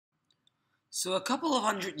So a couple of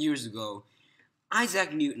hundred years ago,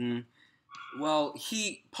 Isaac Newton,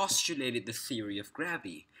 he postulated the theory of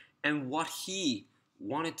gravity, and what he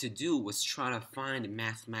wanted to do was try to find a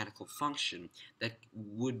mathematical function that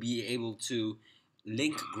would be able to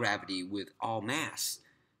link gravity with all mass.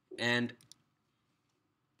 And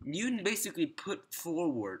Newton basically put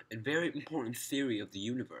forward a very important theory of the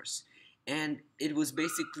universe, and it was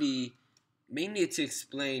basically mainly to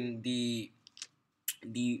explain the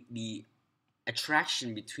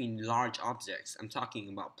attraction between large objects. I'm talking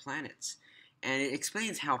about planets. And it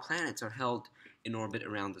explains how planets are held in orbit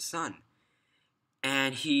around the sun.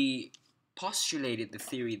 And he postulated the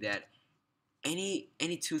theory that any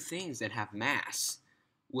two things that have mass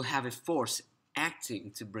will have a force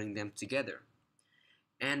acting to bring them together.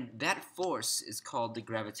 And that force is called the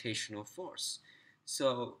gravitational force.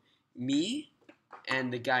 So me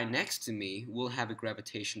and the guy next to me will have a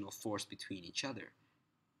gravitational force between each other.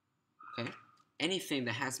 Okay? Anything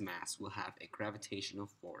that has mass will have a gravitational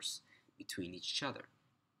force between each other.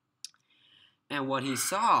 And what he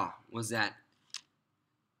saw was that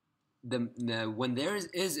when there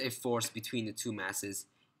is a force between the two masses,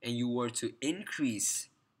 and you were to increase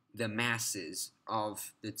the masses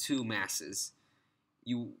of the two masses,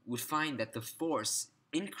 you would find that the force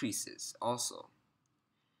increases also.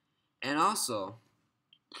 And also,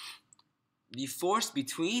 the force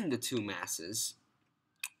between the two masses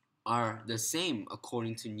are the same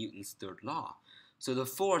according to Newton's third law. So the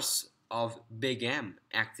force of big M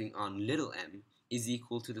acting on little m is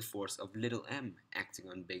equal to the force of little m acting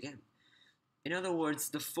on big M. In other words,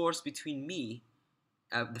 the force between me,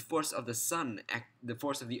 the force of the sun, the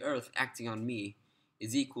force of the earth acting on me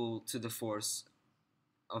is equal to the force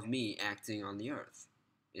of me acting on the earth.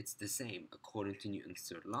 It's the same according to Newton's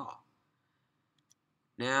third law.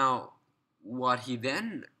 Now, what he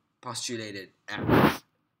then postulated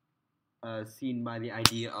seen by the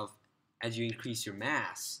idea of as you increase your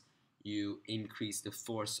mass, you increase the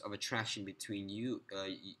force of attraction between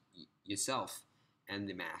yourself and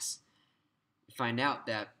the mass. You find out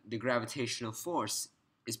that the gravitational force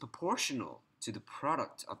is proportional to the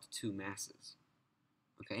product of the two masses.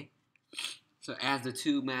 Okay? So as the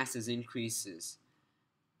two masses increases,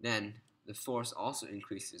 then the force also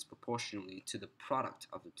increases proportionally to the product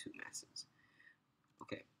of the two masses.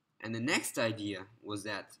 Okay. And the next idea was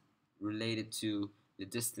that related to the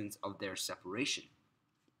distance of their separation.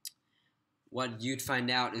 What you'd find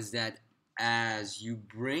out is that as you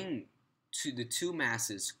bring the two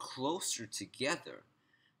masses closer together,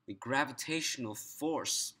 the gravitational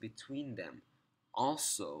force between them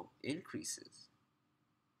also increases.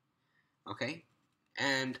 Okay?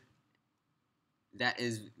 And that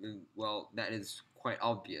is quite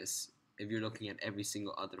obvious if you're looking at every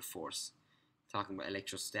single other force. Talking about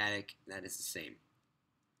electrostatic, that is the same.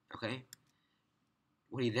 Okay?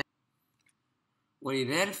 What he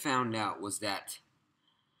then found out was that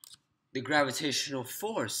the gravitational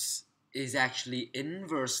force is actually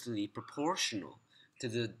inversely proportional to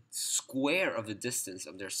the square of the distance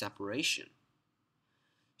of their separation.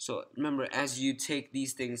 So remember, as you take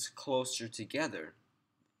these things closer together,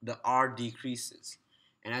 the R decreases.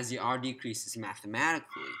 And as the R decreases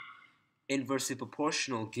mathematically, inversely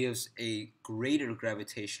proportional gives a greater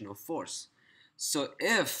gravitational force. So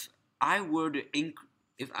if I were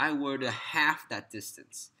to half that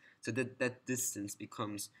distance, so that distance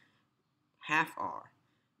becomes half R,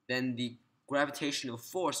 then the gravitational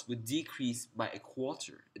force would decrease by a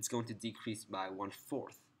quarter. It's going to decrease by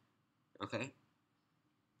 1/4. Okay?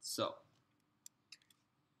 So,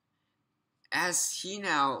 as he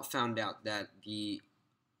now found out that the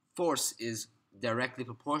force is directly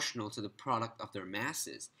proportional to the product of their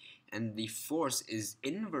masses, and the force is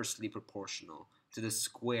inversely proportional to the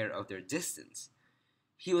square of their distance,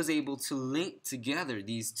 he was able to link together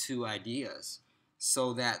these two ideas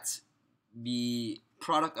so that the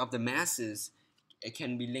product of the masses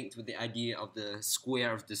can be linked with the idea of the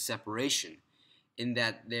square of the separation, in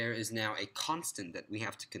that there is now a constant that we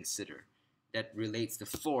have to consider that relates the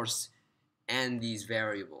force and these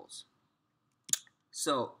variables.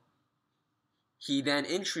 So he then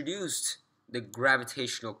introduced the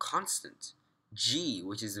gravitational constant, G,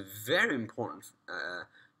 which is a very important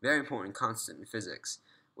constant in physics,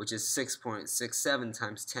 which is 6.67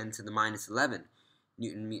 times 10 to the minus 11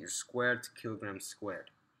 Newton meters squared to kilograms squared.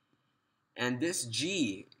 And this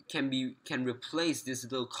G can replace this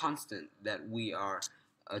little constant that we are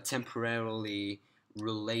temporarily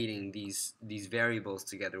relating these variables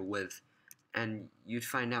together with, and you'd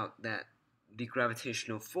find out that the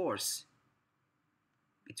gravitational force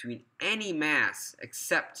between any mass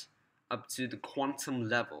except up to the quantum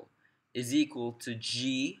level is equal to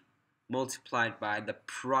G multiplied by the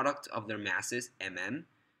product of their masses, mm,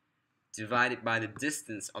 divided by the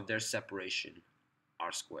distance of their separation,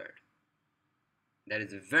 r squared. That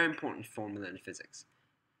is a very important formula in physics.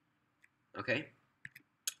 Okay?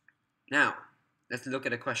 Now, let's look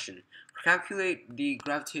at a question. Calculate the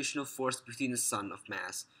gravitational force between the Sun of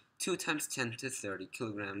mass 2 times 10 to the 30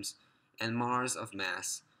 kilograms and Mars of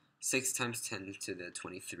mass 6 times 10 to the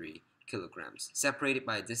 23 kilograms, separated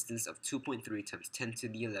by a distance of 2.3 times 10 to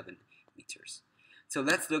the 11 meters. So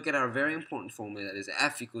let's look at our very important formula, that is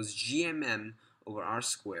F equals gmm over r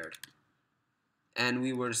squared. And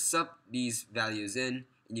we were to sub these values in,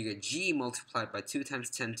 and you get g multiplied by 2 times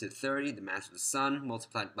 10 to the 30, the mass of the Sun,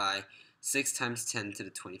 multiplied by 6 times 10 to the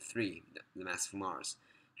 23, the mass of Mars,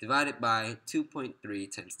 divided by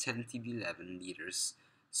 2.3 times 10 to the 11 meters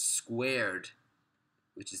squared,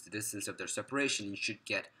 which is the distance of their separation. You should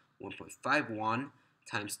get 1.51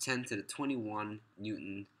 times 10 to the 21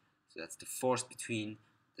 Newton. So that's the force between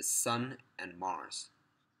the Sun and Mars.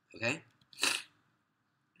 Okay?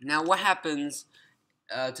 Now, what happens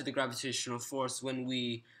to the gravitational force when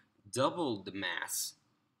we double the mass,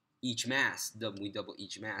 we double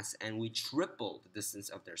each mass, and we triple the distance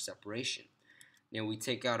of their separation? Now, we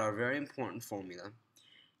take out our very important formula,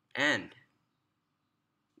 and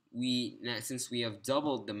since we have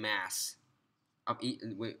doubled the mass of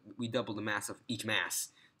we double the mass of each mass,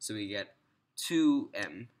 so we get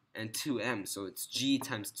 2m and 2m, so it's g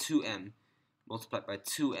times 2m multiplied by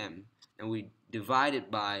 2m, and we divide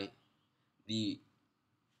it by the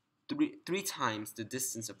three times the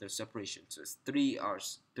distance of their separation, so it's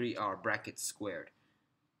 3r bracket squared.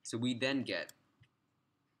 So we then get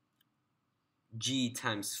g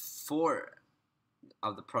times 4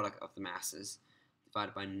 of the product of the masses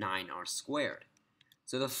divided by 9r squared.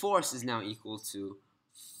 So the force is now equal to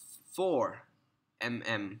 4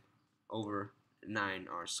 mm over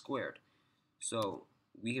 9r squared. So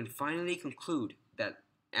we can finally conclude that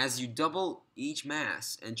as you double each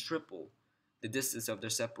mass and triple the distance of their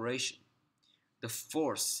separation, the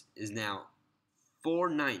force is now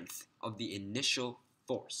 4/9 of the initial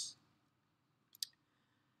force.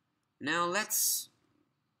 Now let's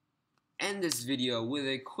end this video with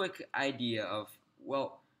a quick idea of,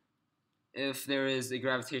 well, if there is a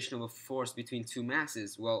gravitational force between two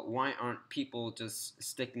masses, well, why aren't people just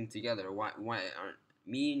sticking together? Why aren't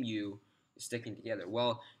me and you sticking together?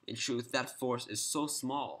 Well, in truth, that force is so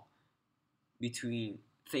small between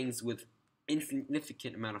things with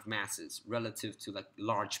insignificant amount of masses relative to like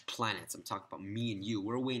large planets. I'm talking about me and you.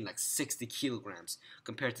 We're weighing like 60 kilograms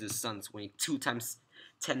compared to the Sun's weighing 2 times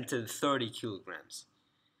 10 to the 30 kilograms.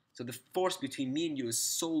 So the force between me and you is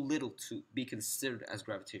so little to be considered as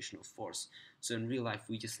gravitational force. So in real life,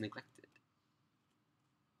 we just neglect it.